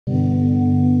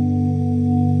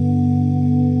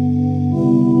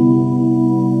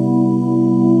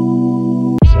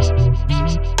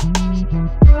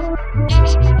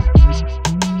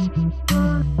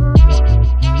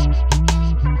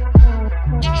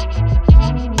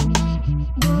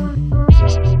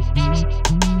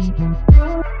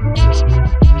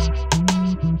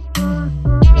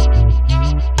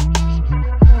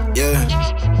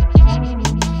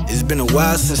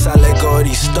while since I let go of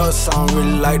these thoughts. I don't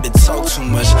really like to talk too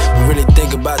much. Been really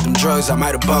think about them drugs, I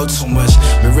might have bought too much.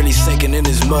 Been really sinking in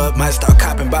this mud, might start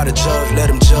copping by the judge. Let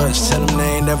them judge, tell them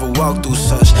they ain't never walked through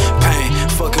such pain.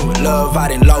 Fucking with love, I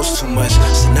done lost too much.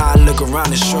 So now I look around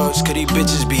and shrugs, could these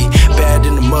bitches be bad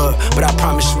in the mud? But I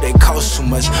promise you they cost too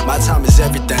much. My time is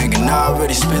everything, and I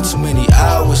already spent too many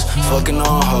hours fucking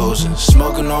on hoes and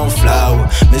smoking on flour.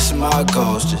 Missing my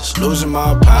goals, just losing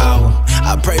my power.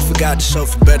 I pray for God to show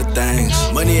for better things.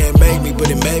 Money ain't made me, but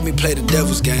it made me play the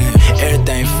devil's game.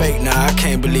 Everything fake, now I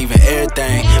can't believe in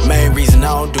everything. Main reason I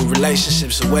don't do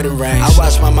relationships or wedding rings. I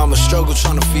watch my mama struggle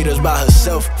trying to feed us by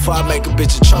herself. Before I make a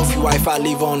bitch a trophy wife, I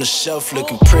leave her on the shelf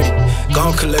looking pretty.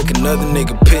 Gon' collect another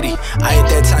nigga pity. I ain't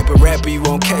that type of rapper, you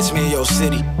won't catch me in your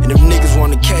city. And if niggas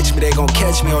wanna catch me, they gon'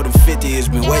 catch me on the 50. It's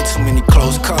been way too many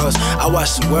close calls. I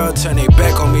watched the world turn their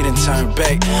back on me, then turn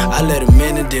back. I let them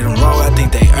in and did them wrong, I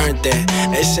think they earned that.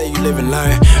 They say you live and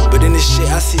learn, but in this shit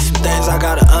I see some things I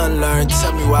gotta unlearn.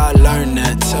 Tell me why I learned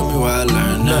that, tell me why I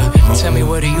learned that. Tell me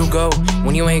where do you go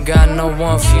when you ain't got no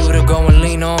one for you to go and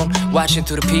lean on? Watching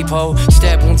through the peephole,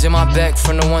 stab wounds in my back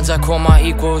from the ones I call my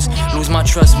equals. Lose my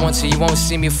trust once so you won't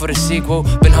see me for the sequel.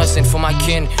 Been hustling for my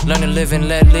kin, learn to live and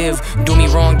let live. Do me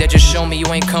wrong, that just show me you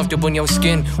ain't comfortable in your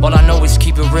skin. All I know is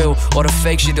keep it real, all the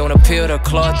fake shit don't appeal. The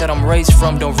cloth that I'm raised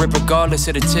from don't rip regardless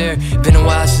of the tear. Been a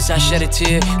while since I shed a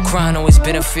tear, crying always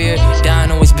been a fear,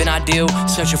 dying always been ideal.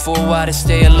 Searching for a while to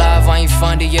stay alive, I ain't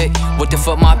find it yet. What the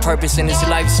fuck my purpose in this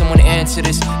life? Someone answer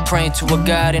this. Praying to a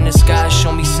God in the sky,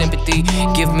 show me sympathy.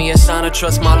 Give me a sign of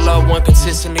trust my loved one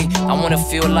consistently. I wanna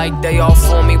feel like they all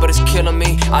for me, but it's killing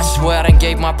me. I swear I done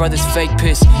gave my brothers fake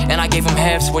piss, and I gave them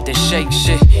halves worth of shake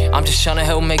shit. I'm just tryna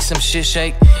help make some shit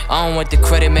shake. I don't want the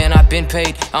credit, man, I been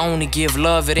paid. I only give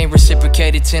love, it ain't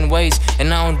reciprocated 10 ways.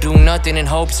 And I don't do nothing in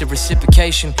hopes of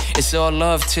reciprocation. It's all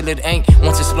love till it ain't.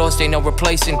 Once it's lost, ain't no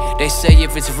replacing. They say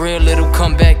if it's real, it'll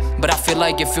come back. But I feel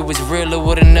like if it was real, it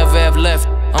would've never have left.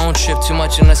 I don't trip too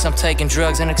much unless I'm taking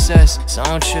drugs in excess. So I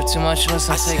don't trip too much unless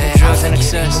I'm taking drugs in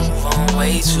excess. Move on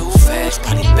way too fast,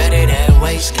 probably better that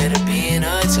way. Scared of being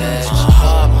attached. My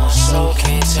heart, my soul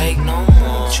can't take no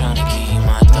more. Tryna keep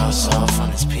my thoughts off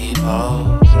on this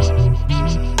peephole.